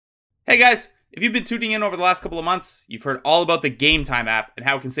Hey guys, if you've been tuning in over the last couple of months, you've heard all about the Game Time app and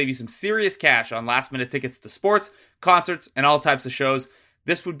how it can save you some serious cash on last-minute tickets to sports, concerts, and all types of shows.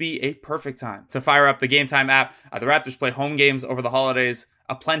 This would be a perfect time to fire up the Game Time app. The Raptors play home games over the holidays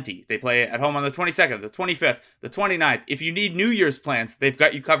aplenty. They play at home on the 22nd, the 25th, the 29th. If you need New Year's plans, they've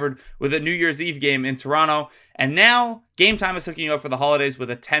got you covered with a New Year's Eve game in Toronto. And now, Game Time is hooking you up for the holidays with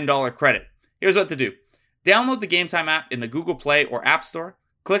a $10 credit. Here's what to do. Download the Game Time app in the Google Play or App Store.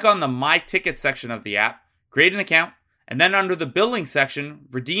 Click on the My Tickets section of the app, create an account, and then under the billing section,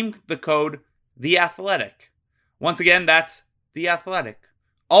 redeem the code The Athletic. Once again, that's The Athletic.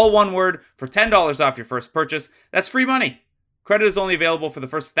 All one word for $10 off your first purchase. That's free money. Credit is only available for the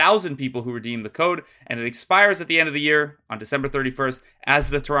first 1,000 people who redeem the code, and it expires at the end of the year on December 31st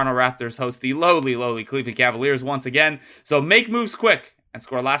as the Toronto Raptors host the lowly Cleveland Cavaliers once again. So make moves quick and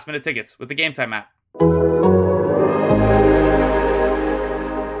score last-minute tickets with the Game Time app.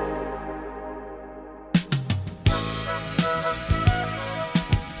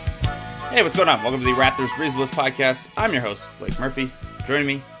 Hey, what's going on? Welcome to the Raptors Reasonable podcast. I'm your host, Blake Murphy. Joining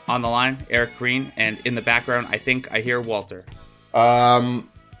me on the line, Eric Green, and in the background, I think I hear Walter. No,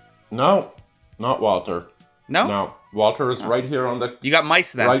 not Walter. No, Walter is right here on the. You got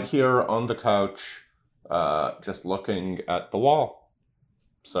mice then. Right here on the couch, just looking at the wall.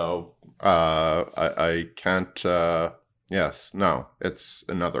 So, I can't. Yes, no, it's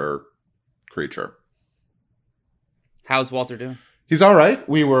another creature. How's Walter doing? He's all right.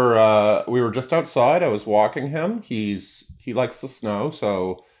 We were just outside. I was walking him. He likes the snow,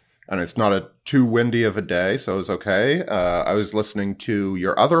 so, and it's not too windy of a day, so it's okay. I was listening to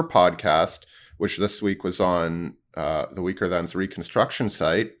your other podcast, which this week was on the Weaker Than's reconstruction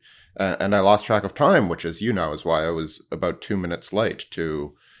site, and I lost track of time, which, as you know, is why I was about 2 minutes late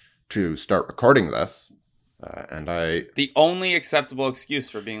to start recording this. The only acceptable excuse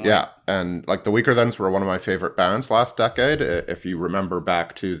for being late. Yeah, and like the Weaker Thans were one of my favorite bands last decade. If you remember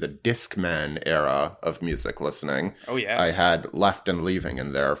back to the Discman era of music listening, oh yeah, I had Left and Leaving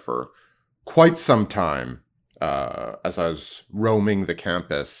in there for quite some time as I was roaming the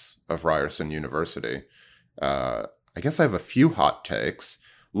campus of Ryerson University. I guess I have a few hot takes.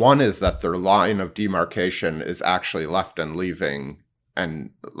 One is that their line of demarcation is actually Left and Leaving,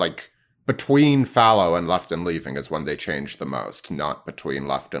 and like between Fallow and Left and Leaving is when they change the most, not between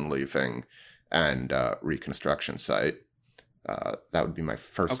Left and Leaving and Reconstruction Site. That would be my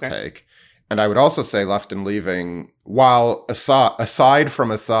first take. And I would also say Left and Leaving, while aside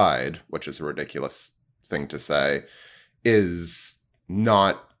from Aside, which is a ridiculous thing to say, is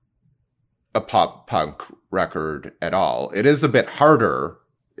not a pop punk record at all. It is a bit harder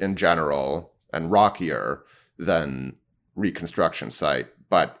in general and rockier than Reconstruction Site,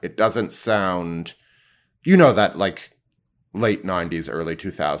 but it doesn't sound, you know, that like late 90s, early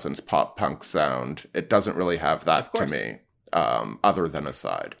 2000s pop punk sound. It doesn't really have that to me, other than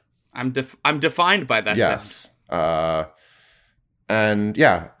Aside. I'm defined by that. Yes. And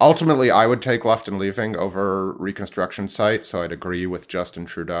yeah, ultimately I would take Left and Leaving over Reconstruction Site. So I'd agree with Justin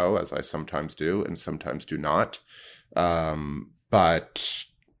Trudeau, as I sometimes do and sometimes do not. But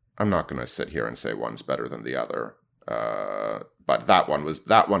I'm not going to sit here and say one's better than the other. But that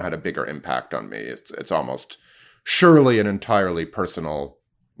one had a bigger impact on me. It's almost surely an entirely personal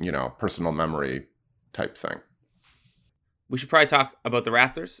memory type thing. We should probably talk about the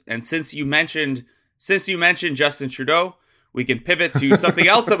Raptors. And since you mentioned Justin Trudeau, we can pivot to something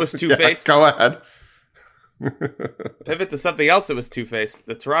else that was two-faced. Yeah, go ahead. Pivot to something else that was two-faced.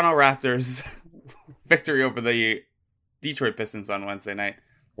 The Toronto Raptors victory over the Detroit Pistons on Wednesday night.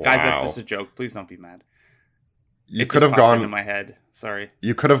 Wow. Guys, that's just a joke. Please don't be mad. You could have gone into my head. Sorry.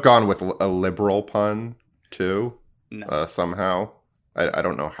 You could have gone with a liberal pun too. No. Somehow. I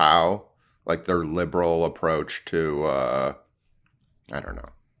don't know how. Like their liberal approach to I don't know.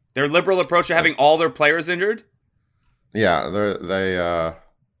 Their liberal approach to having all their players injured? Yeah,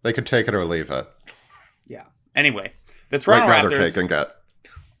 they could take it or leave it. Yeah. Anyway, the Toronto Raptors. They're take and get.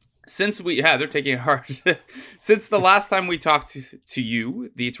 They're taking it hard. Since the last time we talked to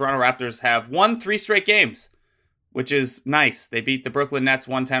you, the Toronto Raptors have won 3 straight games, which is nice. They beat the Brooklyn Nets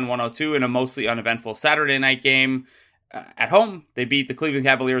 110-102 in a mostly uneventful Saturday night game. At home, they beat the Cleveland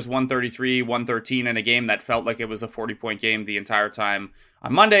Cavaliers 133-113 in a game that felt like it was a 40-point game the entire time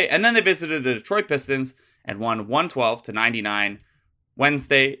on Monday. And then they visited the Detroit Pistons and won 112-99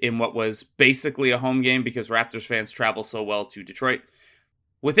 Wednesday in what was basically a home game because Raptors fans travel so well to Detroit.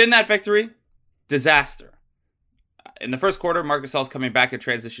 Within that victory, disaster. In the first quarter, Marc Gasol's coming back at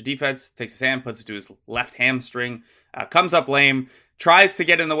transition defense, takes his hand, puts it to his left hamstring, comes up lame, tries to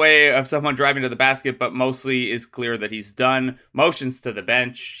get in the way of someone driving to the basket, but mostly is clear that he's done, motions to the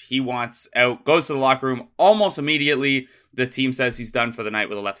bench, he wants out, goes to the locker room almost immediately. The team says he's done for the night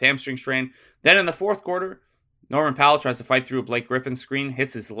with a left hamstring strain. Then in the fourth quarter, Norman Powell tries to fight through a Blake Griffin screen,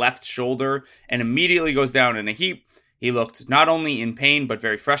 hits his left shoulder, and immediately goes down in a heap. He looked not only in pain, but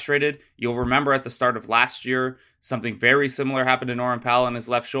very frustrated. You'll remember at the start of last year, something very similar happened to Norman Powell on his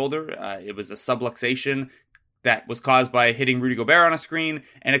left shoulder. It was a subluxation that was caused by hitting Rudy Gobert on a screen,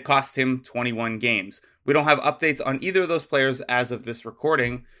 and it cost him 21 games. We don't have updates on either of those players as of this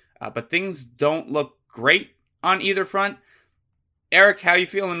recording, but things don't look great on either front. Eric, how you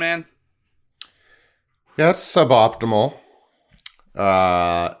feeling, man? Yeah, it's suboptimal.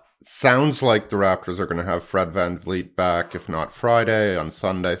 Sounds like the Raptors are going to have Fred VanVleet back, if not Friday, on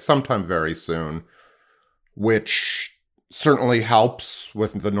Sunday, sometime very soon, which certainly helps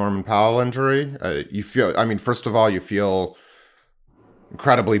with the Norman Powell injury. First of all, you feel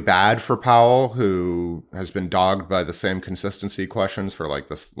incredibly bad for Powell, who has been dogged by the same consistency questions for like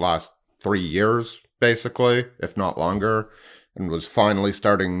this last 3 years, basically, if not longer, and was finally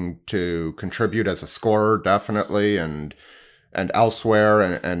starting to contribute as a scorer, definitely, and elsewhere,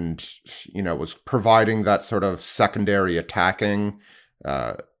 and was providing that sort of secondary attacking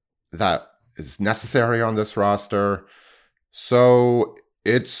that is necessary on this roster. So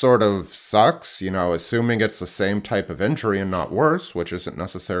it sort of sucks, assuming it's the same type of injury and not worse, which isn't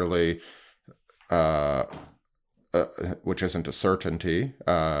necessarily, which isn't a certainty.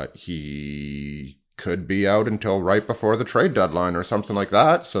 He could be out until right before the trade deadline or something like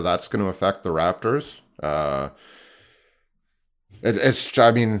that. So that's going to affect the Raptors.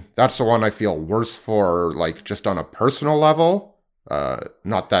 That's the one I feel worse for, like, just on a personal level.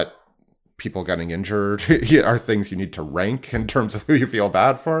 Not that people getting injured are things you need to rank in terms of who you feel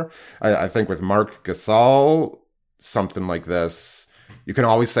bad for. I think with Marc Gasol, something like this, you can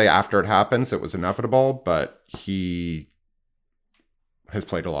always say after it happens, it was inevitable, but he has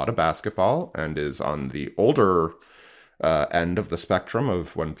played a lot of basketball and is on the older end of the spectrum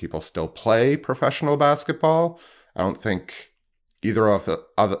of when people still play professional basketball. I don't think either of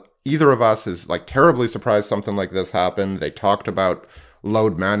us is like terribly surprised something like this happened. They talked about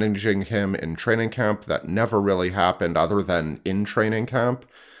load managing him in training camp. That never really happened other than in training camp,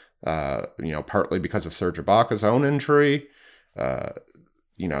 partly because of Serge Ibaka's own injury.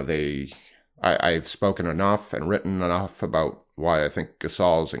 I've spoken enough and written enough about why I think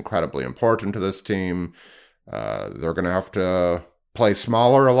Gasol is incredibly important to this team. They're going to have to play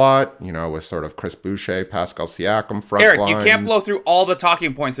smaller a lot, with sort of Chris Boucher, Pascal Siakam front Eric, lines. you can't blow through all the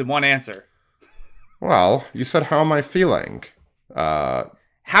talking points in one answer. Well, you said, how am I feeling?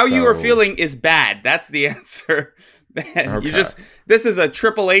 How you are feeling is bad. That's the answer. Okay. This is a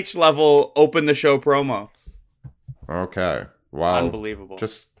Triple H level open the show promo. Okay. Wow. Unbelievable.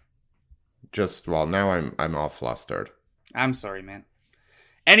 Now I'm all flustered. I'm sorry, man.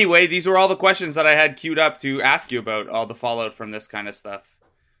 Anyway, these were all the questions that I had queued up to ask you about all the fallout from this kind of stuff.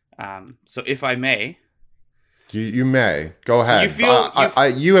 So if I may... You may. Go ahead. So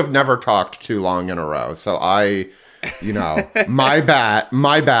you have never talked too long in a row, so my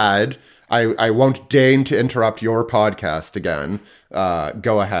bad. I won't deign to interrupt your podcast again.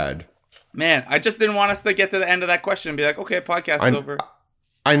 Go ahead. Man, I just didn't want us to get to the end of that question and be like, okay, podcast is over.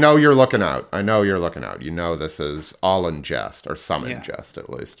 I know you're looking out. This is all in jest, or some in jest at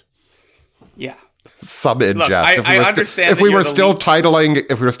least. Yeah. Some in Look, jest. I understand. If we were still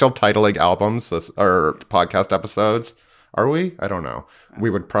titling albums or podcast episodes, are we? I don't know. We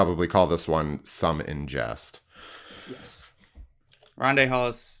would probably call this one Some in Jest. Yes. Rondae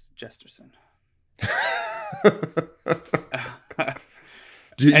Hollis Jesterson.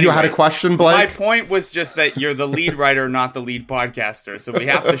 You had a question, Blake? My point was just that you're the lead writer, not the lead podcaster. So we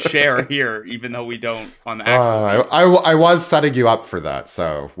have to share here, even though we don't on the actual. I was setting you up for that,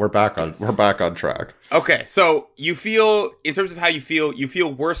 so we're back on track. Okay, so you feel, in terms of how you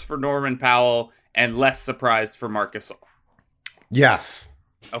feel worse for Norman Powell and less surprised for Marc Gasol. Yes.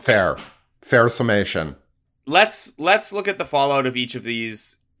 Okay. Fair summation. Let's look at the fallout of each of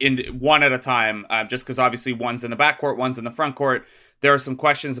these in one at a time, just because obviously one's in the backcourt, one's in the front court. There are some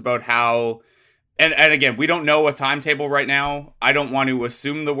questions about how, and again, we don't know a timetable right now. I don't want to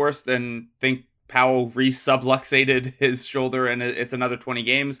assume the worst and think Powell re-subluxated his shoulder and it's another 20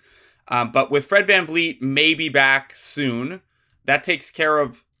 games. But with Fred VanVleet maybe back soon, that takes care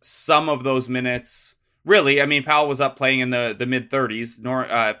of some of those minutes. Really, I mean, Powell was up playing in the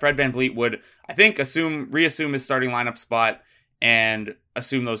mid-30s. Fred VanVleet would, I think, reassume his starting lineup spot and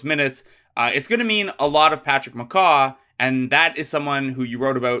assume those minutes, it's going to mean a lot of Patrick McCaw, and that is someone who you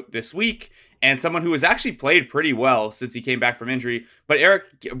wrote about this week, and someone who has actually played pretty well since he came back from injury. But Eric,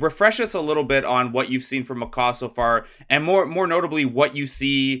 refresh us a little bit on what you've seen from McCaw so far, and more notably, what you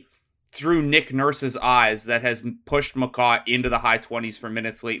see through Nick Nurse's eyes that has pushed McCaw into the high 20s for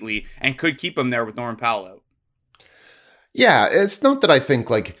minutes lately and could keep him there with Norman Powell out. Yeah, it's not that I think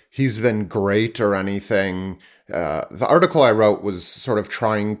like he's been great or anything. The article I wrote was sort of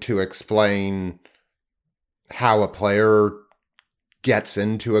trying to explain how a player gets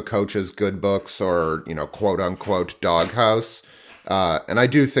into a coach's good books or, quote unquote doghouse. And I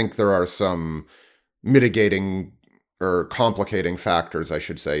do think there are some mitigating or complicating factors, I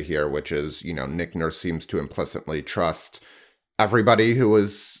should say here, which is, Nick Nurse seems to implicitly trust everybody who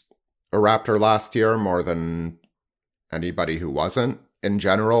was a Raptor last year more than anybody who wasn't in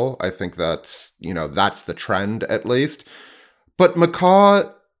general. I think that's the trend at least. But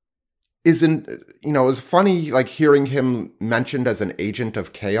McCaw isn't, it was funny, like hearing him mentioned as an agent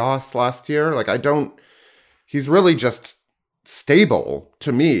of chaos last year. Like he's really just stable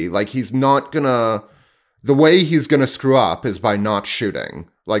to me. Like the way he's gonna screw up is by not shooting.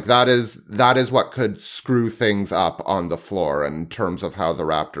 Like that is what could screw things up on the floor in terms of how the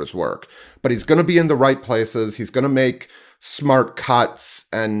Raptors work. But he's gonna be in the right places. He's gonna make smart cuts,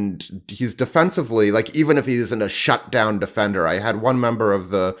 and he's defensively, like even if he isn't a shutdown defender. I had one member of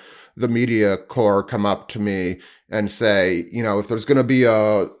the media corps come up to me and say, if there's gonna be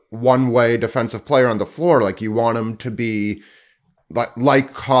a one-way defensive player on the floor, like you want him to be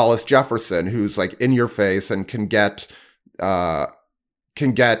like Hollis Jefferson, who's like in your face and can get the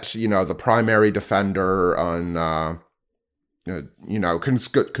primary defender on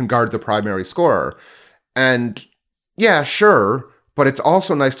can guard the primary scorer. And yeah, sure, but it's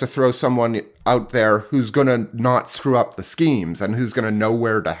also nice to throw someone out there who's going to not screw up the schemes and who's going to know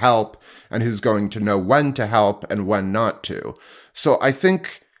where to help and who's going to know when to help and when not to. So I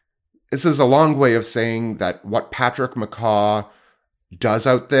think this is a long way of saying that what Patrick McCaw does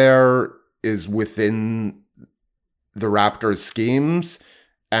out there is within the Raptors' schemes.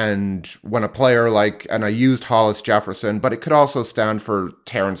 And when a player and I used Hollis Jefferson, but it could also stand for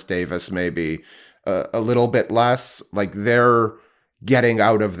Terrence Davis maybe a little bit less, like they're getting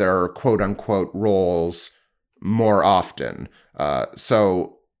out of their quote unquote roles more often.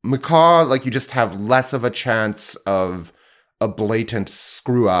 So McCaw, like you just have less of a chance of a blatant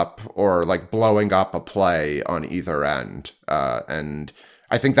screw up or like blowing up a play on either end. And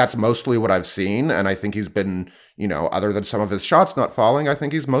I think that's mostly what I've seen. And I think he's been, other than some of his shots not falling, I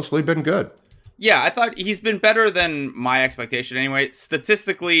think he's mostly been good. Yeah, I thought he's been better than my expectation anyway.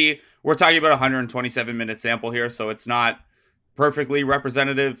 Statistically, we're talking about a 127-minute sample here, so it's not perfectly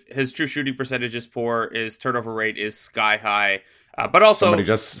representative. His true shooting percentage is poor. His turnover rate is sky high. But also...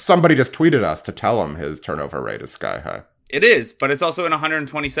 Somebody just tweeted us to tell him his turnover rate is sky high. It is, but it's also in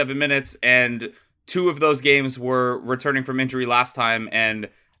 127 minutes, and 2 of those games were returning from injury last time, and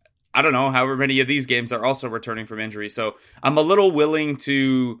I don't know, however many of these games are also returning from injury. So I'm a little willing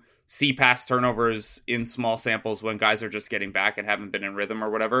to see past turnovers in small samples when guys are just getting back and haven't been in rhythm or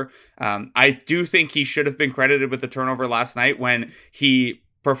whatever. I do think he should have been credited with the turnover last night when he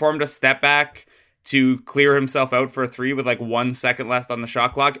performed a step back to clear himself out for a 3 with like 1 second left on the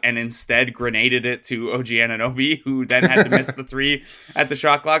shot clock and instead grenaded it to OG Anunoby, who then had to miss the 3 at the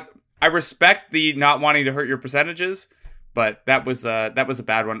shot clock. I respect the not wanting to hurt your percentages, but that was a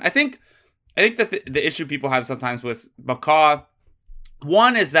bad one. I think that the issue people have sometimes with McCaw,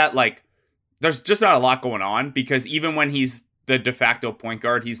 one is that like there's just not a lot going on, because even when he's the de facto point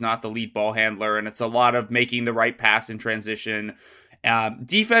guard, he's not the lead ball handler, and it's a lot of making the right pass in transition.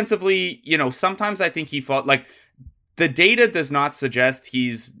 Defensively, sometimes I think he fought like the data does not suggest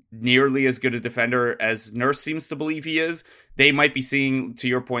he's nearly as good a defender as Nurse seems to believe he is. They might be seeing, to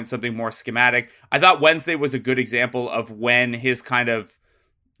your point, something more schematic. I thought Wednesday was a good example of when his kind of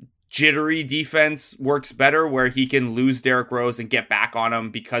jittery defense works better, where he can lose Derrick Rose and get back on him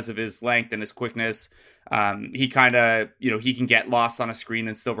because of his length and his quickness. He kind of, he can get lost on a screen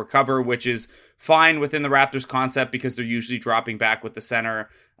and still recover, which is fine within the Raptors concept because they're usually dropping back with the center.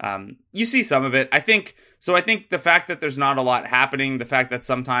 You see some of it. I think the fact that there's not a lot happening, the fact that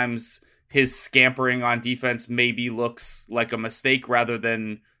sometimes his scampering on defense maybe looks like a mistake rather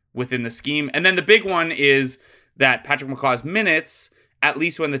than within the scheme. And then the big one is that Patrick McCaw's minutes, at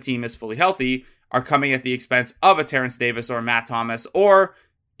least when the team is fully healthy, are coming at the expense of a Terrence Davis or Matt Thomas, or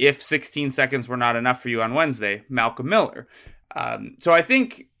if 16 seconds were not enough for you on Wednesday, Malcolm Miller. So I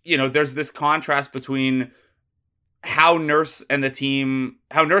think, there's this contrast between how Nurse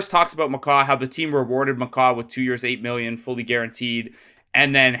talks about McCaw, how the team rewarded McCaw with 2 years, $8 million fully guaranteed,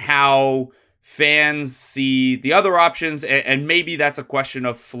 and then how fans see the other options. And maybe that's a question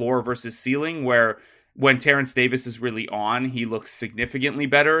of floor versus ceiling, where when Terrence Davis is really on, he looks significantly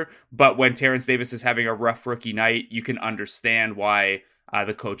better. But when Terrence Davis is having a rough rookie night, you can understand why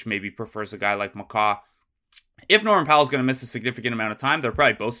the coach maybe prefers a guy like McCaw. If Norman Powell's going to miss a significant amount of time, they're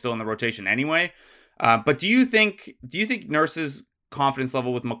probably both still in the rotation anyway. But do you think Nurse's confidence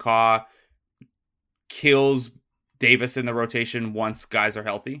level with McCaw kills Davis in the rotation once guys are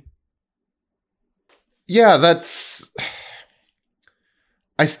healthy? Yeah,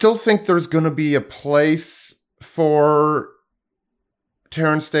 I still think there's going to be a place for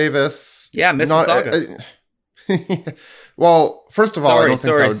Terrence Davis. Yeah, Mississauga. Well, first of all,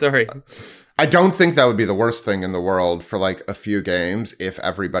 sorry. I don't think that would be the worst thing in the world for like a few games if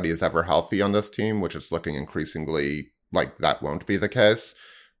everybody is ever healthy on this team, which is looking increasingly like that won't be the case.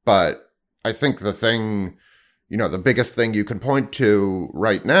 But I think the thing, the biggest thing you can point to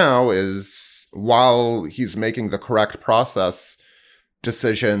right now is while he's making the correct process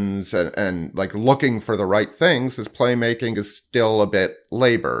decisions and like looking for the right things, his playmaking is still a bit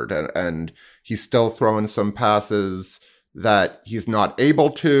labored and he's still throwing some passes that he's not able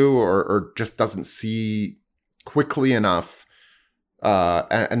to or just doesn't see quickly enough.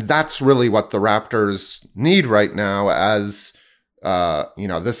 And that's really what the Raptors need right now as,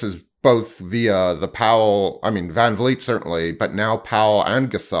 this is both via the Powell, Van Vliet certainly, but now Powell and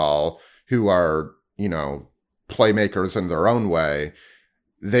Gasol, who are, playmakers in their own way.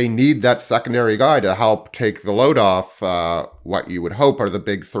 They need that secondary guy to help take the load off what you would hope are the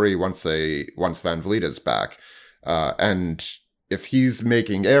big three once Van Vliet is back. And if he's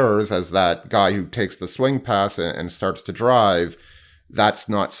making errors as that guy who takes the swing pass and starts to drive, that's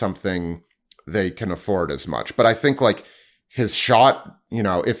not something they can afford as much. But I think like his shot,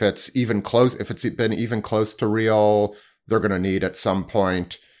 if it's been even close to real, they're going to need at some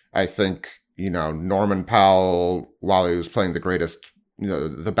point. I think, Norman Powell, while he was playing the greatest,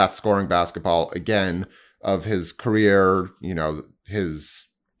 the best scoring basketball again of his career, his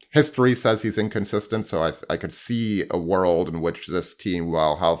history says he's inconsistent. So I could see a world in which this team,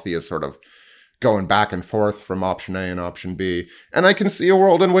 while healthy, is sort of going back and forth from option A and option B. And I can see a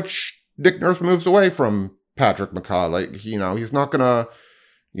world in which Nick Nurse moves away from Patrick McCaw. Like, he's not going to,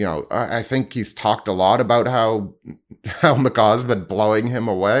 I think he's talked a lot about how McCaw's been blowing him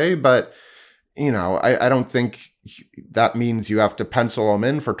away, but, I don't think that means you have to pencil him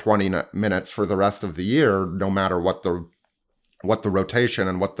in for 20 minutes for the rest of the year, no matter what the rotation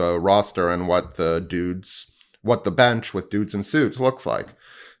and what the roster and what the bench with dudes in suits looks like.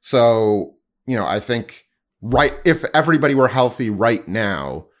 So, I think if everybody were healthy right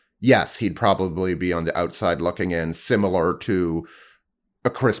now, yes, he'd probably be on the outside looking in, similar to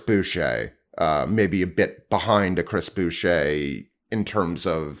a Chris Boucher, maybe a bit behind a Chris Boucher in terms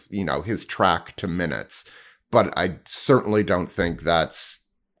of, his track to minutes. But I certainly don't think that's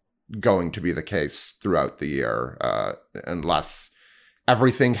going to be the case throughout the year, unless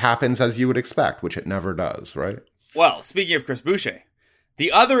everything happens as you would expect, which it never does, right? Well, speaking of Chris Boucher,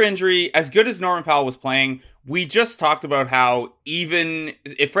 the other injury, as good as Norman Powell was playing, we just talked about how even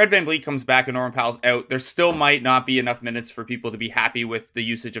if Fred VanVleet comes back and Norman Powell's out, there still might not be enough minutes for people to be happy with the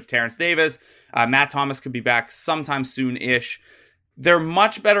usage of Terrence Davis. Matt Thomas could be back sometime soon-ish. They're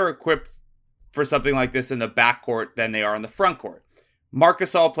much better equipped for something like this in the backcourt than they are in the frontcourt. Marc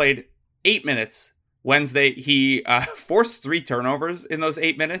Gasol played 8 minutes Wednesday. He forced 3 turnovers in those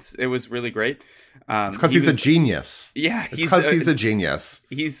 8 minutes. It was really great. It's because he's a genius. Yeah. He's a genius.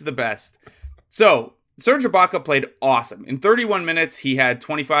 He's the best. So, Serge Ibaka played awesome. In 31 minutes, he had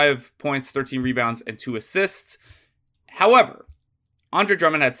 25 points, 13 rebounds, and 2 assists. However, Andre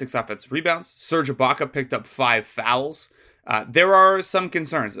Drummond had 6 offensive rebounds. Serge Ibaka picked up 5 fouls. There are some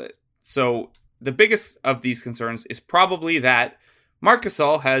concerns. So, the biggest of these concerns is probably that Marc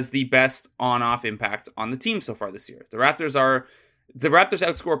Gasol has the best on-off impact on the team so far this year. The Raptors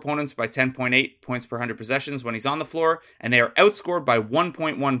outscore opponents by 10.8 points per 100 possessions when he's on the floor, and they are outscored by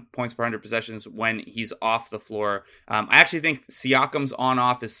 1.1 points per 100 possessions when he's off the floor. I actually think Siakam's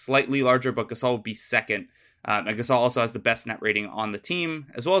on-off is slightly larger, but Gasol will be second. And Gasol also has the best net rating on the team,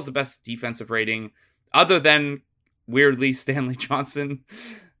 as well as the best defensive rating, other than, weirdly, Stanley Johnson.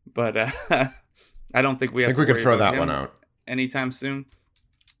 But I don't think we have to could throw that one out anytime soon.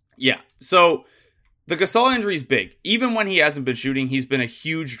 Yeah. So the Gasol injury is big. Even when he hasn't been shooting, he's been a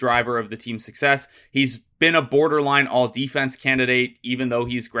huge driver of the team's success. He's been a borderline all-defense candidate, even though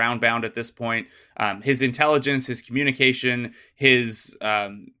he's ground-bound at this point. His intelligence, his communication, his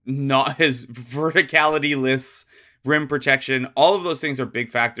verticality-less rim protection, all of those things are big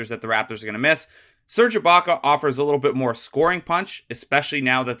factors that the Raptors are going to miss. Serge Ibaka offers a little bit more scoring punch, especially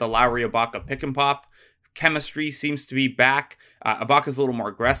now that the Lowry-Ibaka pick and pop chemistry seems to be back. Ibaka's a little more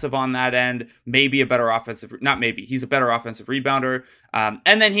aggressive on that end. Maybe a better offensive, not maybe, he's a better offensive rebounder. And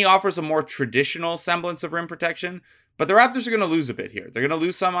then he offers a more traditional semblance of rim protection. But the Raptors are going to lose a bit here. They're going to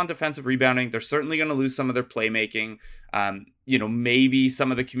lose some on defensive rebounding. They're certainly going to lose some of their playmaking. Maybe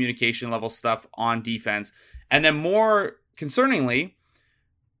some of the communication level stuff on defense. And then more concerningly,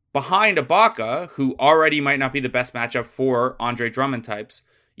 behind Ibaka, who already might not be the best matchup for Andre Drummond types,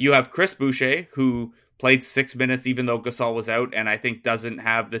 you have Chris Boucher, who played 6 minutes even though Gasol was out, and I think doesn't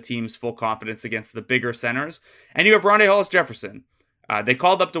have the team's full confidence against the bigger centers. And you have Rondae Hollis-Jefferson. They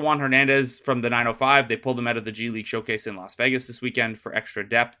called up DeJuan Hernandez from the 905. They pulled him out of the G League Showcase in Las Vegas this weekend for extra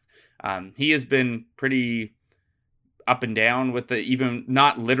depth. He has been pretty up and down with even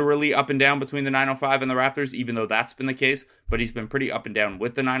not literally up and down between the 905 and the Raptors, even though that's been the case, but he's been pretty up and down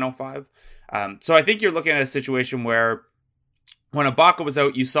with the 905. So I think you're looking at a situation where when Ibaka was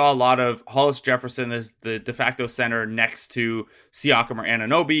out, you saw a lot of Hollis-Jefferson as the de facto center next to Siakam or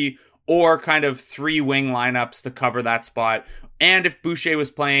Anunoby, or kind of 3 wing lineups to cover that spot. And if Boucher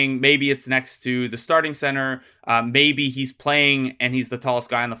was playing, maybe it's next to the starting center. Maybe he's playing and he's the tallest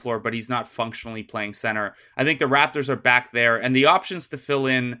guy on the floor, but he's not functionally playing center. I think the Raptors are back there, and the options to fill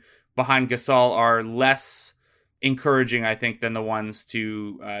in behind Gasol are less encouraging, I think, than the ones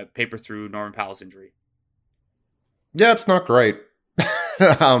to paper through Norman Powell's injury. Yeah, it's not great.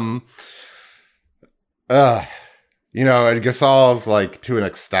 And Gasol's, like, to an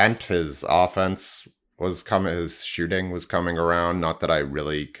extent, his offense his shooting was coming around. Not that I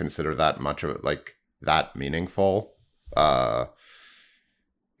really consider that much of it, like, that meaningful.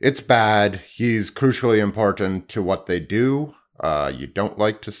 It's bad. He's crucially important to what they do. You don't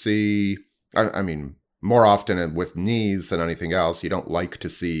like to see, I mean, more often with knees than anything else, you don't like to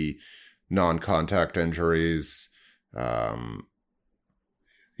see non-contact injuries.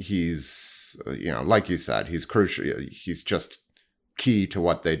 He's, like you said, he's crucial. He's just key to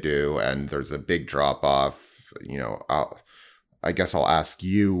what they do, and there's a big drop off. I guess I'll ask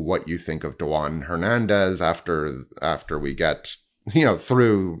you what you think of DeJuan Hernandez after we get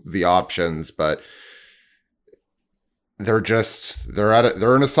through the options, but they're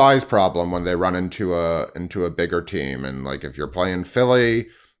in a size problem when they run into a bigger team, and like if you're playing Philly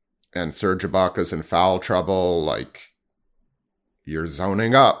and Serge Ibaka's in foul trouble, like, you're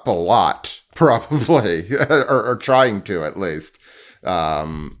zoning up a lot, probably, or trying to at least.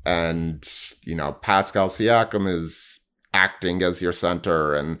 And Pascal Siakam is acting as your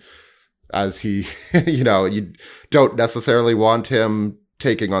center, and as he, you don't necessarily want him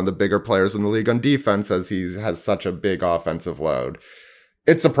taking on the bigger players in the league on defense, as he has such a big offensive load.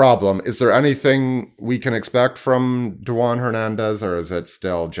 It's a problem. Is there anything we can expect from DeJuan Hernandez, or is it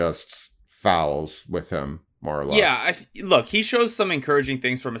still just fouls with him? More or less. Yeah, look, he shows some encouraging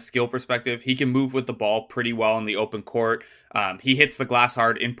things from a skill perspective. He can move with the ball pretty well in the open court. He hits the glass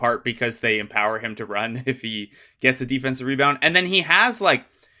hard in part because they empower him to run if he gets a defensive rebound. And then he has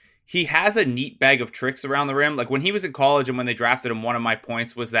a neat bag of tricks around the rim. Like when he was in college and when they drafted him, one of my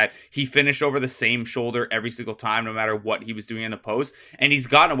points was that he finished over the same shoulder every single time, no matter what he was doing in the post. And he's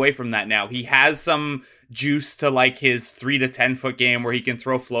gotten away from that now. He has some juice to like his 3 to 10 foot game where he can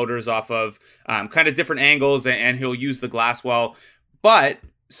throw floaters off of kind of different angles, and he'll use the glass well. But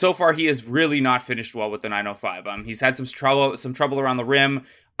so far, he has really not finished well with the 905. He's had some trouble around the rim.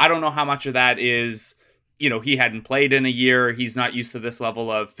 I don't know how much of that is, he hadn't played in a year. He's not used to this level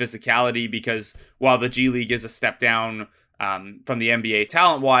of physicality, because while the G League is a step down from the NBA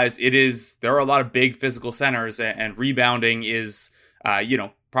talent-wise, there are a lot of big physical centers, and rebounding is,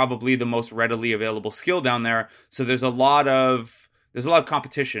 probably the most readily available skill down there. So there's a lot of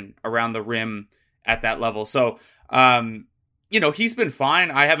competition around the rim at that level. So, he's been fine.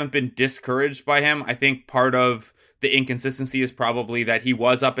 I haven't been discouraged by him. I think part of the inconsistency is probably that he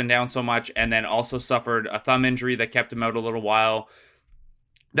was up and down so much, and then also suffered a thumb injury that kept him out a little while.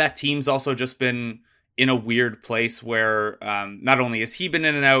 That team's also just been in a weird place where not only has he been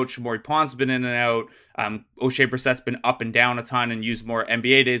in and out, Shamorie Pond's been in and out, O'Shea Brissett's been up and down a ton and used more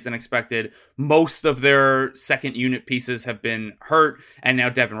NBA days than expected. Most of their second unit pieces have been hurt, and now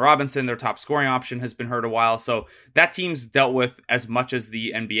Devin Robinson, their top scoring option, has been hurt a while. So that team's dealt with as much as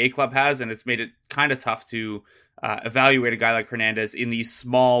the NBA club has, and it's made it kind of tough to evaluate a guy like Hernandez in these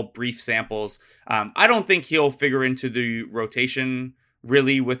small, brief samples. I don't think he'll figure into the rotation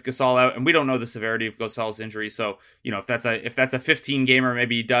really with Gasol out, and we don't know the severity of Gasol's injury. So, if that's a 15 gamer,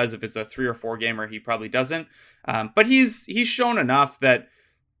 maybe he does. If it's a 3 or 4 gamer, he probably doesn't. But he's shown enough that,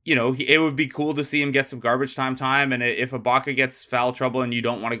 it would be cool to see him get some garbage time. And if Ibaka gets foul trouble and you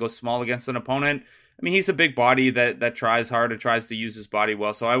don't want to go small against an opponent, I mean, he's a big body that tries hard and tries to use his body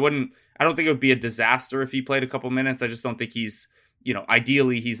well. So I don't think it would be a disaster if he played a couple minutes. I just don't think he's,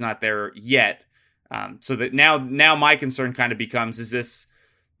 ideally he's not there yet. So that now my concern kind of becomes, does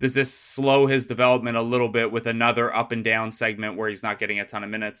this slow his development a little bit with another up and down segment where he's not getting a ton of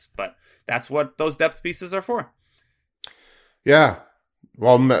minutes? But that's what those depth pieces are for. Yeah.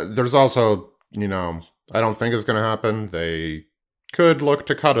 Well, there's also, I don't think it's going to happen. They could look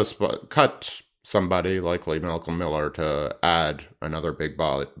to cut somebody, likely Malcolm Miller, to add another big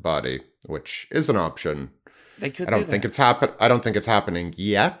body, which is an option. They could. I don't think it's happening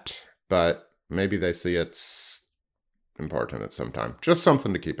yet, but maybe they see it's important at some time. Just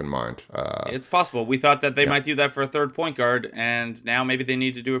something to keep in mind. It's possible. We thought that they might do that for a third point guard, and now maybe they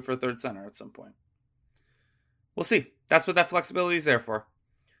need to do it for a third center at some point. We'll see. That's what that flexibility is there for.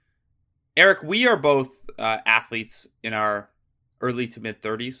 Eric, we are both athletes in our early to mid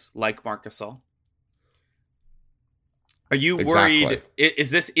 30s, like Marc Gasol. Are you worried?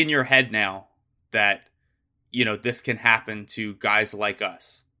 Is this in your head now that, this can happen to guys like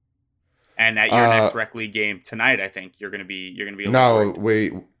us? And at your next rec league game tonight, I think you're going to be No,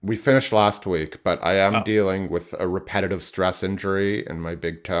 we finished last week, but I am dealing with a repetitive stress injury in my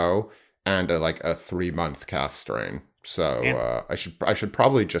big toe and a 3-month calf strain. So I should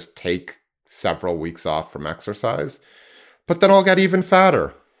probably just take several weeks off from exercise, but then I'll get even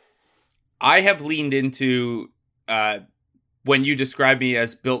fatter. I have leaned into when you describe me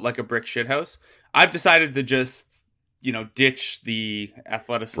as built like a brick shithouse, I've decided to just, ditch the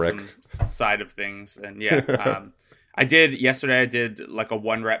athleticism side of things. And I did like a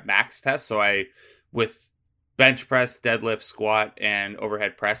 1-rep max test. So with bench press, deadlift, squat, and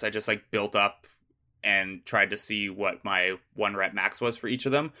overhead press, I just built up and tried to see what my 1-rep max was for each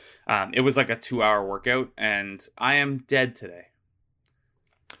of them. It was like a 2-hour workout, and I am dead today.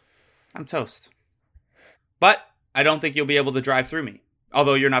 I'm toast. But I don't think you'll be able to drive through me.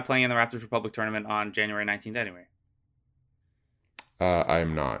 Although you're not playing in the Raptors Republic tournament on January 19th anyway. I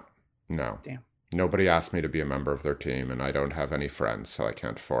am not. No. Damn. Nobody asked me to be a member of their team, and I don't have any friends, so I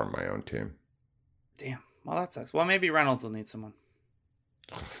can't form my own team. Damn. Well, that sucks. Well, maybe Reynolds will need someone.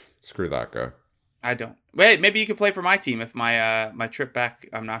 Screw that guy. I don't. Wait, maybe you could play for my team if my trip back,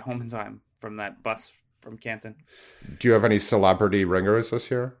 I'm not home in time from that bus from Canton. Do you have any celebrity ringers this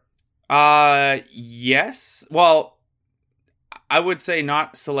year? Yes. Well, I would say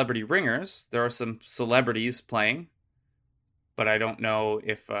not celebrity ringers. There are some celebrities playing, but I don't know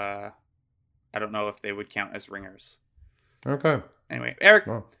if they would count as ringers. Okay. Anyway, Eric,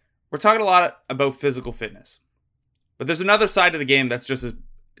 we're talking a lot about physical fitness, but there's another side of the game that's just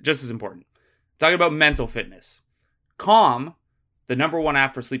as important. Talking about mental fitness. Calm, the #1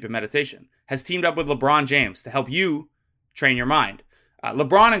 app for sleep and meditation, has teamed up with LeBron James to help you train your mind.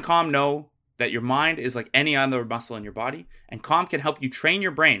 LeBron and Calm know that your mind is like any other muscle in your body, and Calm can help you train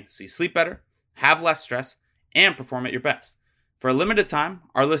your brain so you sleep better, have less stress, and perform at your best. For a limited time,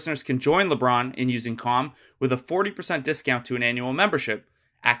 our listeners can join LeBron in using Calm with a 40% discount to an annual membership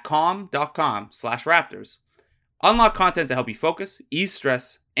at calm.com/Raptors. Unlock content to help you focus, ease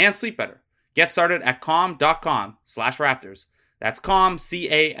stress, and sleep better. Get started at calm.com/Raptors. That's calm,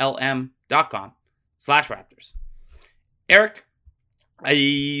 CALM.com/Raptors. Eric,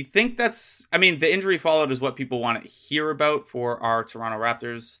 I think the injury followed is what people want to hear about for their Toronto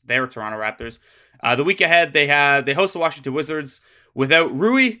Raptors. The week ahead, they host the Washington Wizards without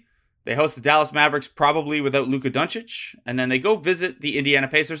Rui. They host the Dallas Mavericks probably without Luka Doncic. And then they go visit the Indiana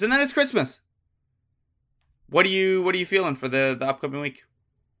Pacers. And then it's Christmas. What are you feeling for the upcoming week?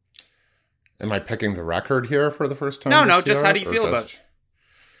 Am I picking the record here for the first time? No, just how do you feel about it?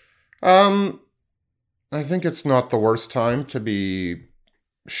 I think it's not the worst time to be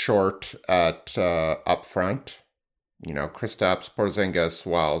short at up front. Kristaps Porzingis,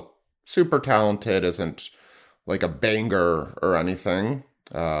 while super talented, isn't like a banger or anything.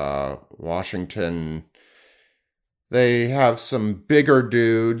 Washington, they have some bigger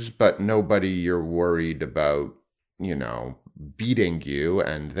dudes, but nobody you're worried about, beating you,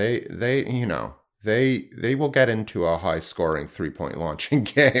 and they will get into a high-scoring 3-point launching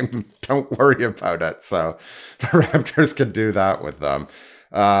game. Don't worry about it. So the Raptors can do that with them.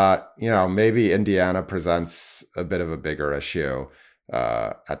 Maybe Indiana presents a bit of a bigger issue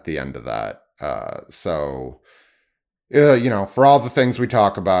at the end of that. For all the things we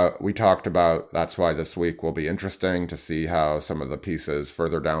talked about, that's why this week will be interesting to see how some of the pieces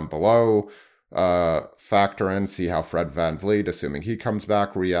further down below factor in, see how Fred VanVleet, assuming he comes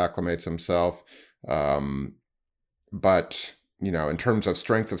back, reacclimates himself. But, in terms of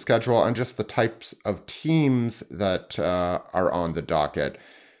strength of schedule and just the types of teams that are on the docket,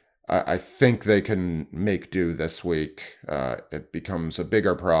 I think they can make do this week. It becomes a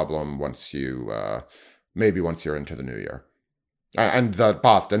bigger problem once maybe once you're into the new year. And the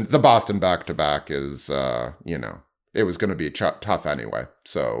Boston back-to-back is, it was going to be tough anyway.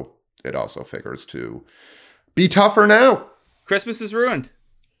 So it also figures to be tougher now. Christmas is ruined.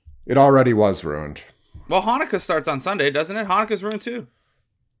 It already was ruined. Well, Hanukkah starts on Sunday, doesn't it? Hanukkah's ruined too.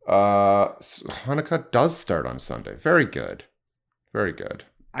 Hanukkah does start on Sunday. Very good. Very good.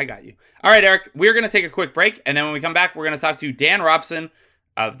 I got you. All right, Eric, we're going to take a quick break. And then when we come back, we're going to talk to Dan Robson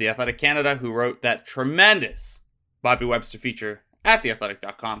of The Athletic Canada, who wrote that tremendous Bobby Webster feature at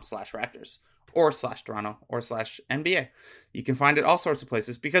theathletic.com/Raptors or /Toronto or /NBA. You can find it all sorts of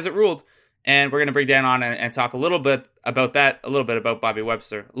places because it ruled. And we're going to bring Dan on and talk a little bit about that, a little bit about Bobby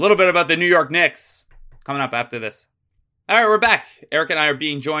Webster, a little bit about the New York Knicks coming up after this. All right, we're back. Eric and I are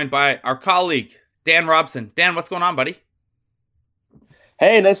being joined by our colleague, Dan Robson. Dan, what's going on, buddy?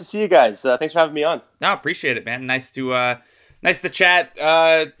 Hey, nice to see you guys. Thanks for having me on. No, appreciate it, man. Nice to chat.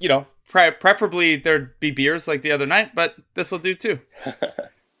 Preferably there'd be beers like the other night, but this will do too.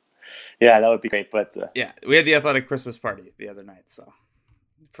 Yeah, that would be great. But yeah, we had the Athletic Christmas party the other night, so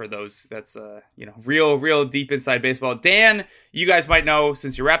for those that's real deep inside baseball. Dan, you guys might know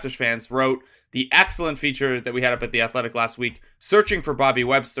since you're Raptors fans, wrote the excellent feature that we had up at the Athletic last week, Searching for Bobby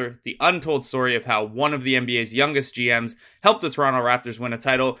Webster, the untold story of how one of the NBA's youngest GMs helped the Toronto Raptors win a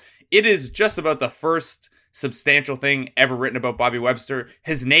title. It is just about the first substantial thing ever written about Bobby Webster.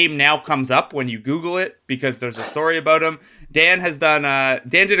 His name now comes up when you Google it because there's a story about him. Dan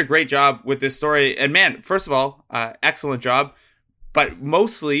did a great job with this story. And man, first of all, excellent job. But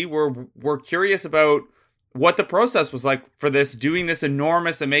mostly we're curious about what the process was like for doing this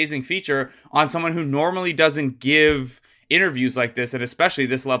enormous, amazing feature on someone who normally doesn't give interviews like this, and especially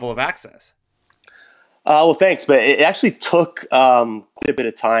this level of access. Well, thanks. But it actually took quite a bit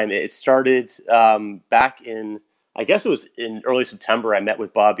of time. It started back in, I guess it was in early September. I met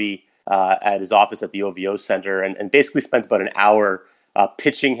with Bobby at his office at the OVO Center and basically spent about an hour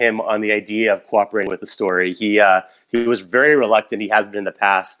pitching him on the idea of cooperating with the story. He was very reluctant. He has been in the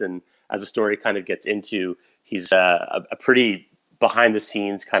past. And as the story kind of gets into, he's a pretty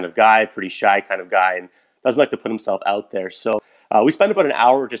behind-the-scenes kind of guy, pretty shy kind of guy, and doesn't like to put himself out there. So we spent about an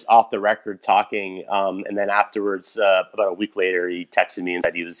hour just off the record talking, and then afterwards, about a week later, he texted me and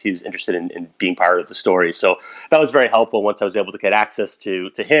said he was interested in being part of the story. So that was very helpful once I was able to get access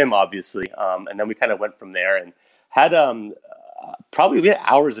to him, obviously, and then we kind of went from there and had we had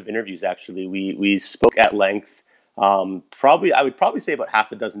hours of interviews. Actually, we spoke at length. I would probably say about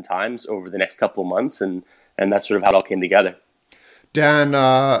half a dozen times over the next couple of months, and that's sort of how it all came together. Dan,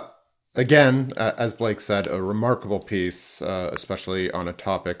 again, as Blake said, a remarkable piece, especially on a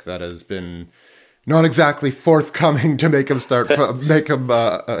topic that has been not exactly forthcoming to make him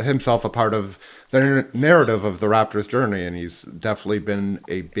himself a part of the narrative of the Raptors' journey, and he's definitely been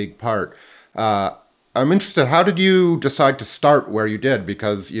a big part. I'm interested, how did you decide to start where you did?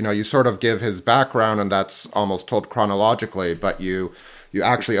 Because, you sort of give his background and that's almost told chronologically, but you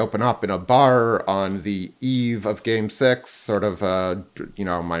actually open up in a bar on the eve of Game 6, sort of,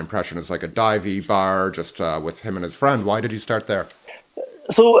 my impression is like a divey bar just with him and his friend. Why did you start there?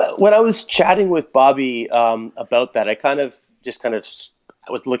 So when I was chatting with Bobby about that, I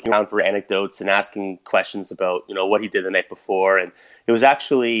was looking around for anecdotes and asking questions about, what he did the night before. And it was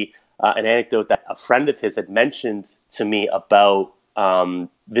actually an anecdote that a friend of his had mentioned to me about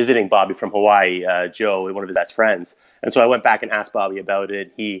visiting Bobby from Hawaii, Joe, one of his best friends. And so I went back and asked Bobby about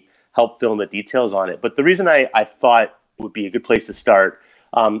it. He helped fill in the details on it. But the reason I thought it would be a good place to start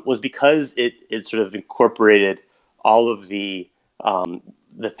was because it sort of incorporated all of the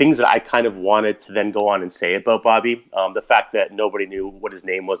things that I kind of wanted to then go on and say about Bobby. The fact that nobody knew what his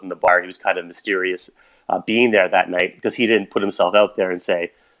name was in the bar. He was kind of mysterious being there that night because he didn't put himself out there and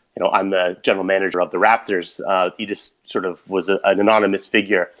say, I'm the general manager of the Raptors. He just sort of was an anonymous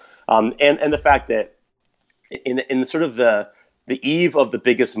figure. And the fact that in sort of the eve of the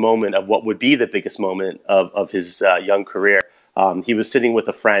biggest moment of what would be the biggest moment of his young career, he was sitting with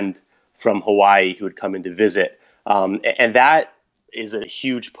a friend from Hawaii who had come in to visit. And that is a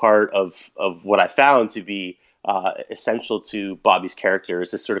huge part of what I found to be essential to Bobby's character,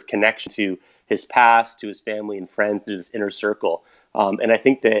 is this sort of connection to his past, to his family and friends, to this inner circle. And I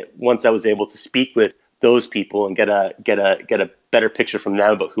think that once I was able to speak with those people and get a better picture from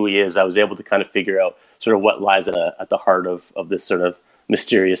them about who he is, I was able to kind of figure out sort of what lies at the heart of this sort of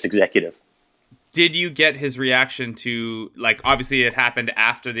mysterious executive. Did you get his reaction to, obviously it happened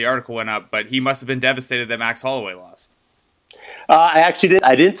after the article went up, but he must have been devastated that Max Holloway lost. I actually didn't.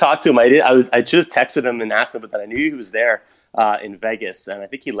 I didn't talk to him. I should have texted him and asked him, but then I knew he was there. in Vegas, and I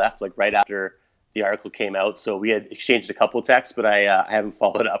think he left like right after the article came out. So we had exchanged a couple of texts, but I haven't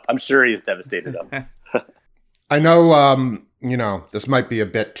followed up. I'm sure he's devastated though. I know, this might be a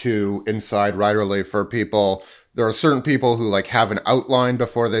bit too inside writerly for people. There are certain people who like have an outline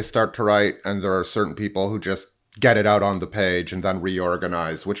before they start to write, and there are certain people who just get it out on the page and then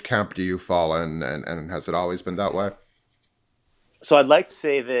reorganize. Which camp do you fall in, and has it always been that way? So I'd like to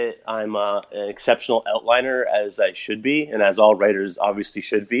say that I'm an exceptional outliner, as I should be, and as all writers obviously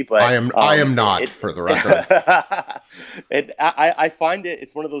should be. But I am not, for the record. I find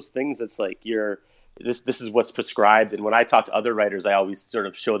it's one of those things that's like this is what's prescribed. And when I talk to other writers, I always sort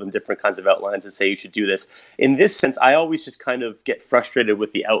of show them different kinds of outlines and say you should do this. In this sense, I always just kind of get frustrated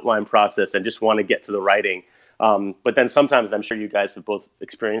with the outline process and just want to get to the writing. But then sometimes, and I'm sure you guys have both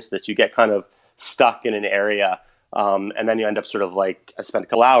experienced this, you get kind of stuck in an area. And then you end up sort of like, I spent a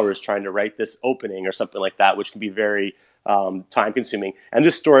couple hours trying to write this opening or something like that, which can be very time consuming. And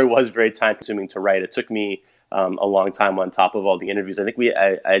this story was very time consuming to write. It took me a long time on top of all the interviews. I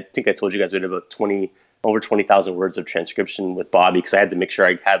think I told you guys we had about over 20,000 words of transcription with Bobby, because I had to make sure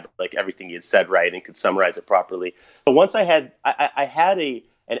I had like everything he had said right and could summarize it properly. But once I had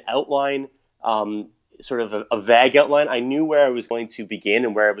an outline, sort of a vague outline, I knew where I was going to begin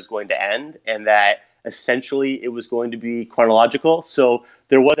and where I was going to end, and that essentially it was going to be chronological. So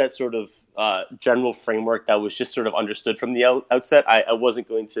there was that sort of general framework that was just sort of understood from the outset. I wasn't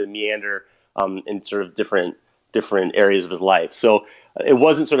going to meander in sort of different areas of his life. So it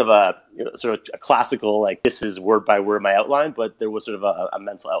wasn't sort of a classical, like this is word by word my outline, but there was sort of a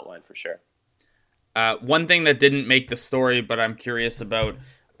mental outline for sure. One thing that didn't make the story, but I'm curious about,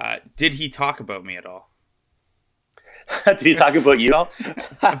 did he talk about me at all? Did he talk about you all?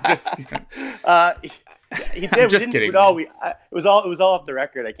 I'm just he did. I'm just kidding. It was all off the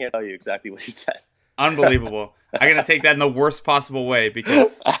record. I can't tell you exactly what he said. Unbelievable. I'm gonna take that in the worst possible way,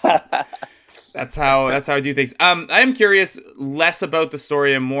 because that's how I do things. I am curious less about the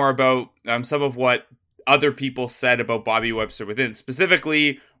story and more about some of what other people said about Bobby Webster within.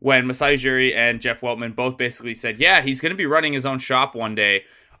 Specifically, when Masai Ujiri and Jeff Weltman both basically said, yeah, he's going to be running his own shop one day.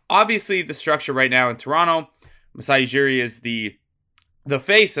 Obviously, the structure right now in Toronto, Masai Ujiri is the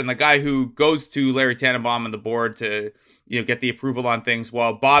face and the guy who goes to Larry Tannenbaum and the board to get the approval on things,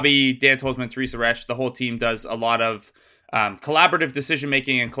 while Bobby, Dan Tolzman, Teresa Resch, the whole team does a lot of collaborative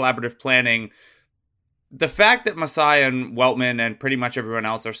decision-making and collaborative planning. The fact that Masai and Weltman and pretty much everyone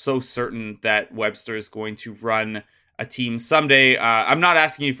else are so certain that Webster is going to run a team someday, I'm not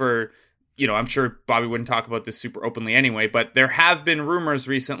asking you for, I'm sure Bobby wouldn't talk about this super openly anyway, but there have been rumors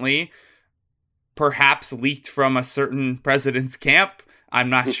recently, perhaps leaked from a certain president's camp, I'm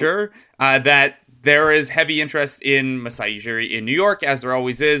not sure, that there is heavy interest in Masai Ujiri in New York, as there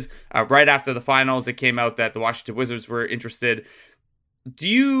always is. Right after the finals, it came out that the Washington Wizards were interested. Do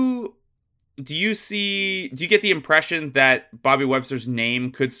you get the impression that Bobby Webster's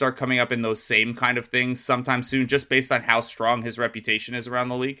name could start coming up in those same kind of things sometime soon, just based on how strong his reputation is around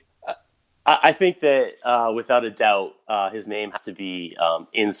the league? I think that without a doubt, his name has to be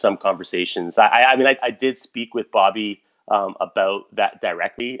in some conversations. I mean, I did speak with Bobby about that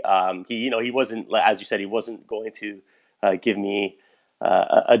directly. He wasn't, as you said, he wasn't going to give me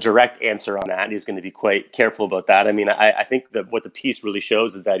a direct answer on that. He's going to be quite careful about that. I mean, I think that what the piece really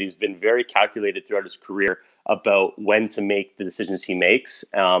shows is that he's been very calculated throughout his career about when to make the decisions he makes,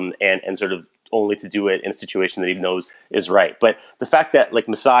 and sort of only to do it in a situation that he knows is right. But the fact that, like,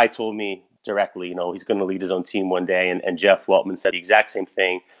 Masai told me directly, he's going to lead his own team one day, and Jeff Weltman said the exact same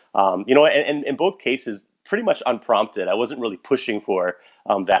thing. And in both cases, pretty much unprompted. I wasn't really pushing for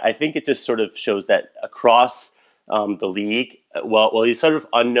that. I think it just sort of shows that across the league, well, he's sort of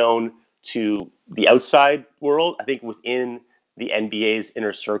unknown to the outside world. I think within the NBA's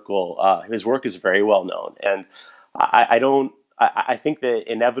inner circle, his work is very well known. And I think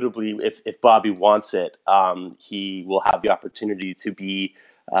that inevitably, if Bobby wants it, he will have the opportunity to be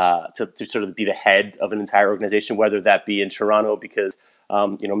to sort of be the head of an entire organization, whether that be in Toronto because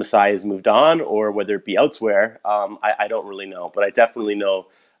Masai has moved on, or whether it be elsewhere. I don't really know, but I definitely know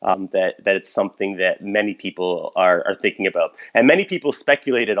that it's something that many people are thinking about. And many people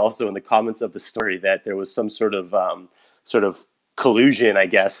speculated also in the comments of the story that there was some sort of collusion, I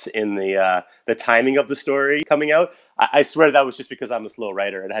guess, in the timing of the story coming out. I swear that was just because I'm a slow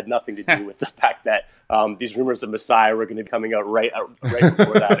writer. It had nothing to do with the fact that these rumors of Masai were going to be coming out right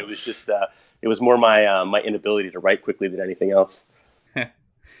before that. It was just it was more my inability to write quickly than anything else.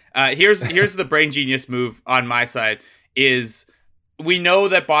 Here's the brain genius move on my side is we know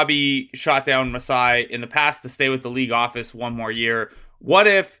that Bobby shot down Masai in the past to stay with the league office one more year. What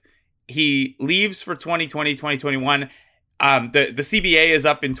if he leaves for 2020, 2021? The CBA is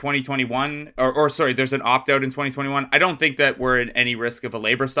up in 2021, or sorry, there's an opt-out in 2021. I don't think that we're in any risk of a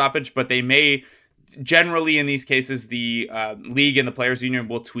labor stoppage, but they may, generally in these cases, the league and the players union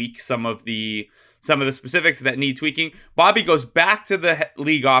will tweak some of the specifics that need tweaking. Bobby goes back to the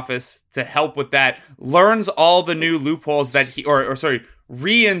league office to help with that, learns all the new loopholes that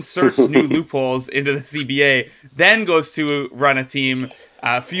reinserts new loopholes into the CBA, then goes to run a team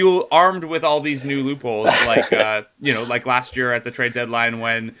armed with all these new loopholes, like like last year at the trade deadline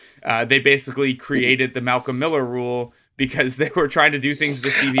when they basically created the Malcolm Miller rule because they were trying to do things the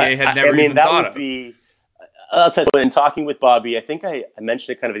CBA had never even thought of. I'll tell you, in talking with Bobby, I think I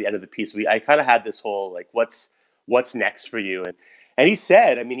mentioned it kind of at the end of the piece. I kind of had this whole, like, what's next for you? And he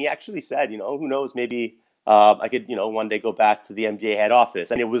said, he actually said, who knows, maybe I could, one day go back to the NBA head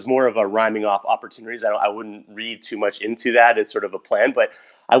office. And it was more of a rhyming off opportunities. I wouldn't read too much into that as sort of a plan. But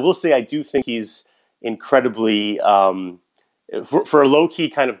I will say I do think he's incredibly, for a low-key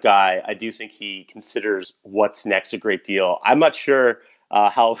kind of guy, I do think he considers what's next a great deal. I'm not sure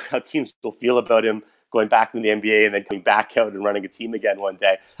how teams will feel about him going back in the NBA and then coming back out and running a team again one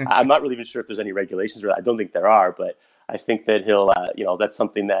day. I'm not really even sure if there's any regulations for that. I don't think there are, but I think that he'll, that's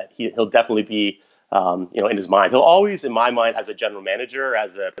something that he'll definitely be, in his mind. He'll always, in my mind, as a general manager,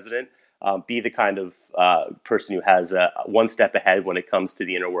 as a president, be the kind of person who has one step ahead when it comes to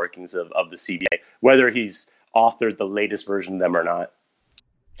the inner workings of the CBA, whether he's authored the latest version of them or not.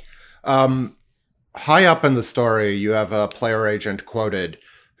 High up in the story, you have a player agent quoted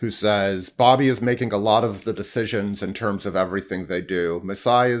who says, Bobby is making a lot of the decisions in terms of everything they do.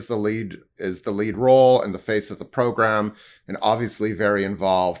 Masai is the lead role and the face of the program, and obviously very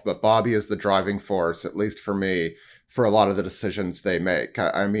involved, but Bobby is the driving force, at least for me, for a lot of the decisions they make.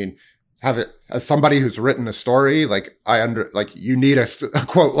 As somebody who's written a story, you need a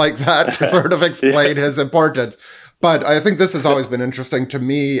quote like that to sort of explain his importance. But I think this has always been interesting to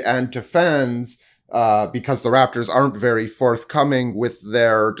me and to fans, because the Raptors aren't very forthcoming with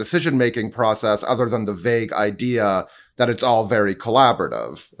their decision-making process other than the vague idea that it's all very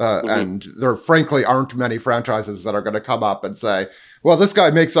collaborative. And there frankly aren't many franchises that are going to come up and say, well, this guy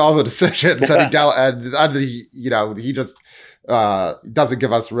makes all the decisions and he just doesn't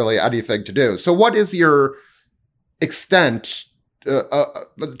give us really anything to do. So what is your extent,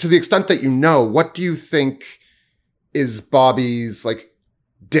 to the extent that what do you think is Bobby's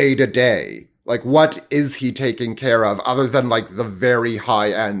day-to-day? What is he taking care of other than the very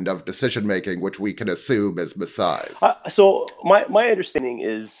high end of decision making, which we can assume is Masai's? So my understanding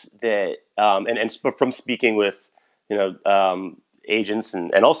is that, and from speaking with agents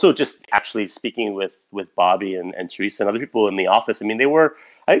and also just actually speaking with Bobby and Teresa and other people in the office, I think they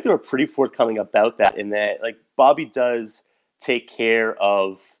were pretty forthcoming about that. In that, Bobby does take care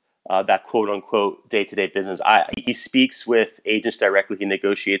of that quote unquote day-to-day business. He speaks with agents directly. He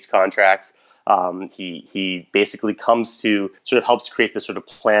negotiates contracts. He basically comes to sort of helps create this sort of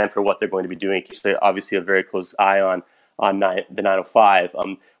plan for what they're going to be doing. He keeps obviously a very close eye on the 905.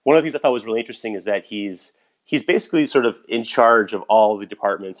 One of the things I thought was really interesting is that he's basically sort of in charge of all the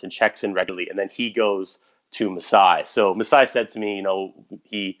departments and checks in regularly, and then he goes to Masai. So Masai said to me,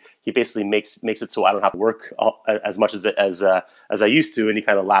 he basically makes it so I don't have to work as much as I used to, and he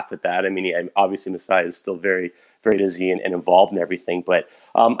kind of laughed at that. Obviously Masai is still very, very busy and involved in everything, but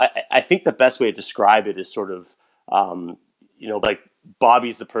I think the best way to describe it is sort of,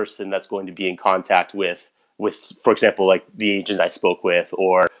 Bobby's the person that's going to be in contact with, for example, the agent I spoke with,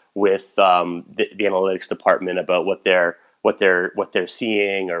 or with the analytics department about what they're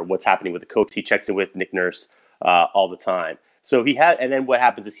seeing or what's happening with the coach. He checks in with Nick Nurse all the time. So and then what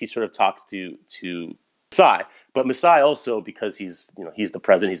happens is he sort of talks to Masai, but Masai also, because he's the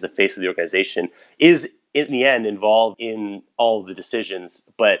president, he's the face of the organization, is in the end involved in all of the decisions.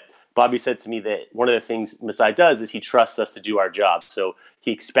 But Bobby said to me that one of the things Masai does is he trusts us to do our job. So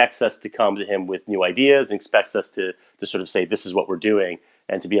he expects us to come to him with new ideas and expects us to sort of say, this is what we're doing,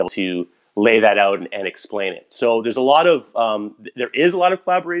 and to be able to lay that out and explain it. So there's there is a lot of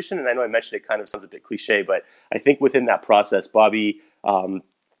collaboration, and I know I mentioned it kind of sounds a bit cliche, but I think within that process, Bobby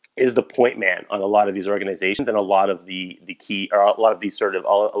is the point man on a lot of these organizations and a lot of the key, or a lot of these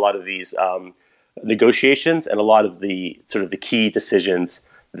negotiations and a lot of the sort of the key decisions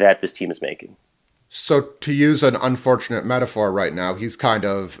that this team is making. So to use an unfortunate metaphor right now, he's kind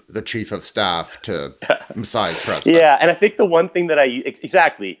of the chief of staff to Masai's president. Yeah, and I think the one thing that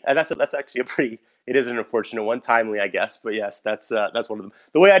exactly, and that's actually it is an unfortunate one, timely, I guess, but yes, that's one of them.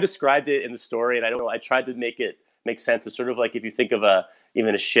 The way I described it in the story, and I tried to make it make sense. It's sort of like if you think of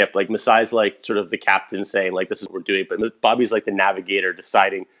even a ship, Masai's sort of the captain saying this is what we're doing, but Bobby's the navigator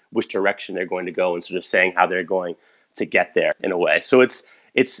deciding which direction they're going to go and sort of saying how they're going get there in a way. So it's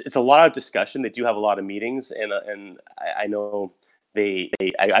a lot of discussion. They do have a lot of meetings, and I know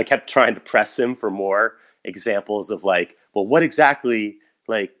I kept trying to press him for more examples of like, well, what exactly,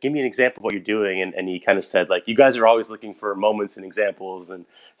 like, give me an example of what you're doing. And he kind of said, like, you guys are always looking for moments and examples. And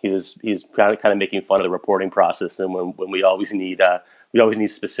he's kind of making fun of the reporting process. And when we always need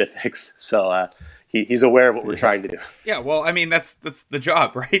specifics. So he's aware of what we're trying to do. Yeah. Well, I mean, that's the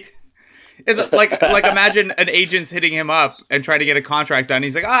job, right? It's like imagine an agent's hitting him up and trying to get a contract done.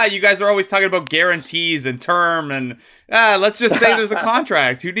 He's like, you guys are always talking about guarantees and term, and let's just say there's a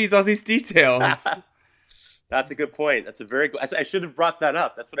contract. Who needs all these details? That's a good point. That's a very good. I should have brought that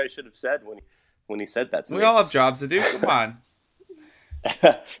up. That's what I should have said when he said that to me. We all have jobs to do. Come on.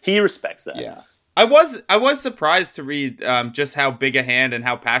 He respects that. Yeah. I was surprised to read just how big a hand and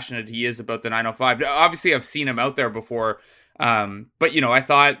how passionate he is about the 905. Obviously, I've seen him out there before, but I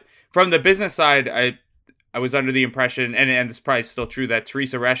thought from the business side, I was under the impression, and it's probably still true, that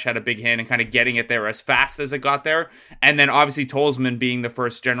Teresa Resch had a big hand in kind of getting it there as fast as it got there. And then obviously Tolzman being the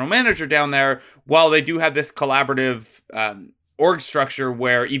first general manager down there, while they do have this collaborative org structure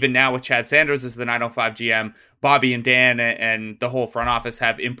where even now with Chad Sanders as the 905 GM, Bobby and Dan and the whole front office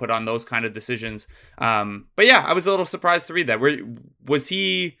have input on those kind of decisions. But yeah, I was a little surprised to read that. Was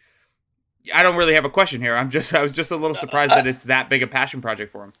he... I don't really have a question here. I was just a little surprised that it's that big a passion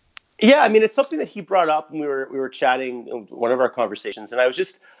project for him. Yeah, I mean, it's something that he brought up when we were chatting in one of our conversations, and I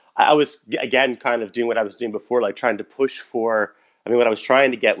was again kind of doing what I was doing before, like trying to push for. I mean, what I was trying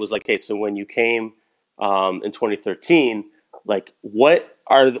to get was like, okay, so when you came in 2013, like what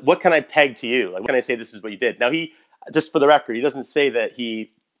can I peg to you? Like, what can I say this is what you did? Now, he, just for the record, he doesn't say that he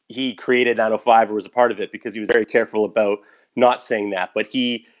created 905 or was a part of it, because he was very careful about not saying that, but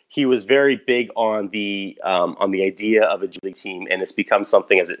he was very big on the idea of a G League team, and it's become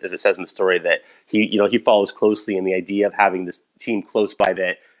something, as it says in the story, that he follows closely in the idea of having this team close by,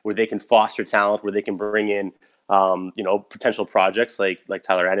 that where they can foster talent, where they can bring in potential projects like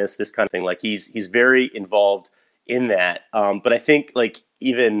Tyler Ennis, this kind of thing. Like he's very involved in that. But I think, like,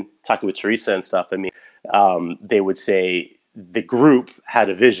 even talking with Teresa and stuff, I mean, they would say the group had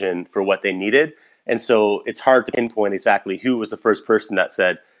a vision for what they needed, and so it's hard to pinpoint exactly who was the first person that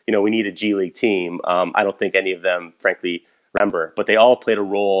said, we need a G League team. I don't think any of them, frankly, remember, but they all played a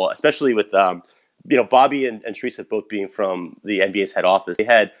role, especially with, Bobby and Teresa both being from the NBA's head office. They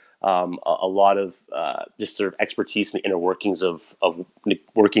had a lot of just sort of expertise in the inner workings of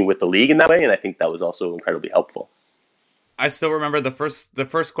working with the league in that way, and I think that was also incredibly helpful. I still remember the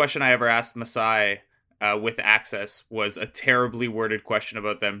first question I ever asked Masai with Access was a terribly worded question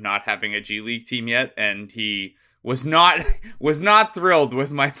about them not having a G League team yet, and he was not thrilled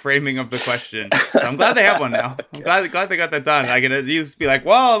with my framing of the question. So I'm glad they have one now. I'm glad they got that done. I can at least be like,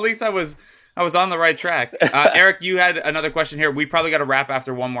 well, at least I was on the right track. Eric, you had another question here. We probably got to wrap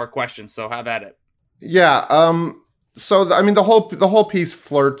after one more question, so have at it. Yeah. I mean, the whole piece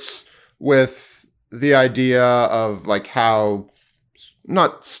flirts with the idea of like how,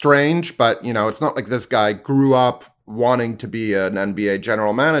 not strange, but it's not like this guy grew up wanting to be an NBA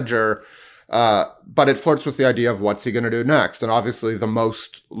general manager. But it flirts with the idea of what's he going to do next. And obviously the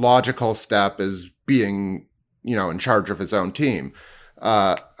most logical step is being, in charge of his own team.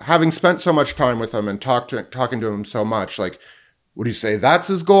 Having spent so much time with him and talking to him so much, like, would you say that's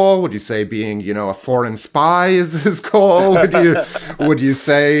his goal? Would you say being, a foreign spy is his goal? Would you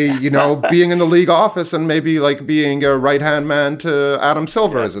say, being in the league office and maybe like being a right-hand man to Adam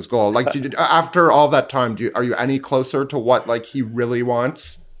Silver is his goal? Like, after all that time, are you any closer to what like he really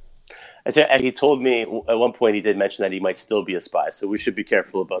wants? And he told me at one point he did mention that he might still be a spy, so we should be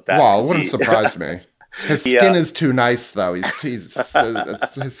careful about that. Well, it wouldn't surprise me. His skin is too nice, though. His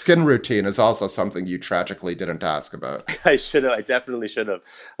skin routine is also something you tragically didn't ask about. I should have. I definitely should have.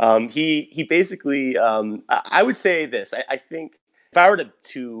 He basically. I would say this. I think if I were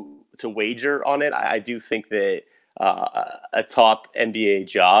to wager on it, I do think that a top NBA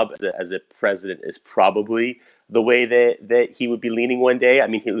job as a president is probably the way that he would be leaning one day. I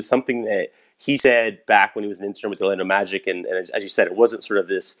mean, it was something that he said back when he was an intern with the Orlando Magic, and as you said, it wasn't sort of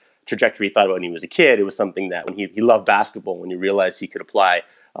this trajectory he thought about when he was a kid. It was something that when he loved basketball, when he realized he could apply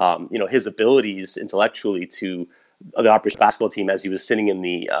his abilities intellectually to the operations basketball team as he was sitting in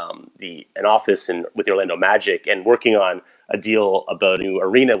an office with the Orlando Magic and working on a deal about a new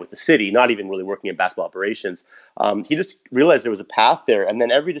arena with the city, not even really working in basketball operations. He just realized there was a path there, and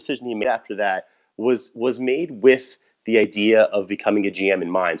then every decision he made after that was made with the idea of becoming a GM in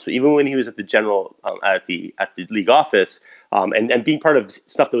mind. So even when he was at the general at the league office and being part of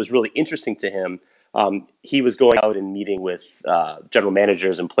stuff that was really interesting to him, he was going out and meeting with general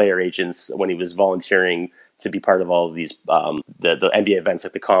managers and player agents when he was volunteering to be part of all of these the NBA events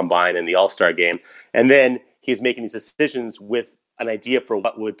like the Combine and the All-Star Game. And then he's making these decisions with an idea for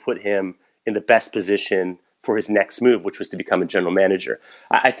what would put him in the best position for his next move, which was to become a general manager.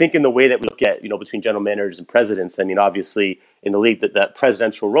 I think in the way that we look at, between general managers and presidents, I mean, obviously in the league that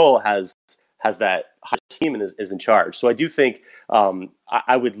presidential role has that high esteem and is in charge. So I do think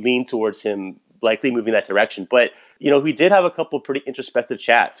I would lean towards him likely moving that direction. But, we did have a couple of pretty introspective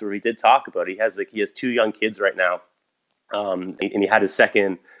chats where he did talk about it. He has 2 young kids right now. And he had his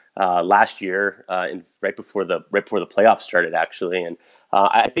second last year, right before the playoffs started, actually. And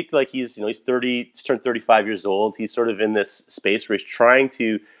I think he's turned 35 years old. He's sort of in this space where he's trying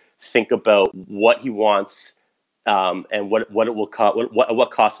to think about what he wants and what it will cost.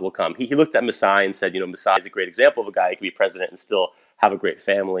 What cost it will come. He looked at Masai and said, Masai is a great example of a guy who can be president and still have a great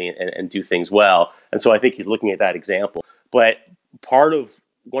family and do things well. And so I think he's looking at that example. But part of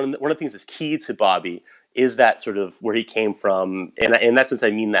one of the things that's key to Bobby is that sort of where he came from. And in that sense, I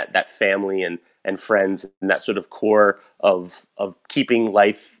mean that family and friends and that sort of core of keeping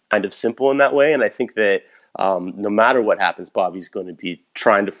life kind of simple in that way. And I think that no matter what happens, Bobby's going to be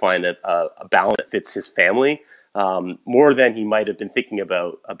trying to find a balance that fits his family more than he might have been thinking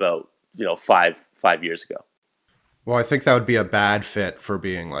about 5 years ago. Well, I think that would be a bad fit for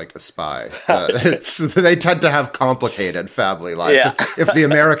being like a spy. They tend to have complicated family lives. Yeah. If the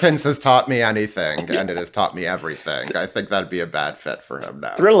Americans has taught me anything, and it has taught me everything, I think that'd be a bad fit for him now.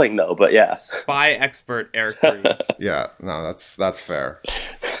 Thrilling though, but yeah. Spy expert Eric Curry. Yeah, no, that's fair.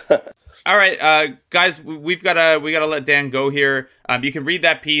 All right, guys, we gotta let Dan go here. You can read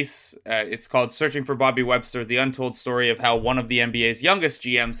that piece. It's called "Searching for Bobby Webster: The Untold Story of How One of the NBA's Youngest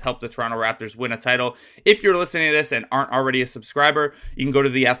GMs Helped the Toronto Raptors Win a Title." If you're listening to this and aren't already a subscriber, you can go to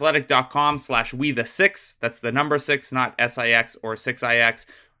theathletic.com/we6. That's the number 6, not SIX or 6IX.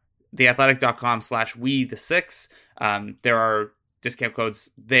 Theathletic.com/we6. There are discount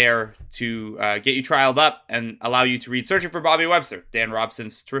codes there to get you trialed up and allow you to read Searching for Bobby Webster, Dan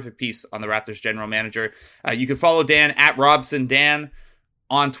Robson's terrific piece on the Raptors general manager. You can follow Dan at RobsonDan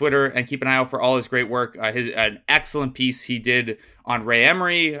on Twitter and keep an eye out for all his great work. An excellent piece he did on Ray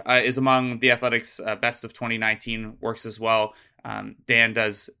Emery is among The Athletic's best of 2019 works as well. Dan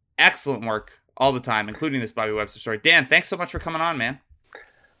does excellent work all the time, including this Bobby Webster story. Dan, thanks so much for coming on, man.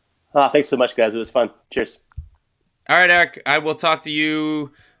 Thanks so much, guys. It was fun. Cheers. All right, Eric, I will talk to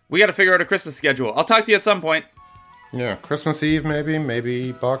you. We got to figure out a Christmas schedule. I'll talk to you at some point. Yeah, Christmas Eve,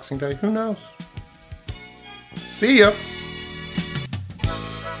 maybe Boxing Day. Who knows? See ya.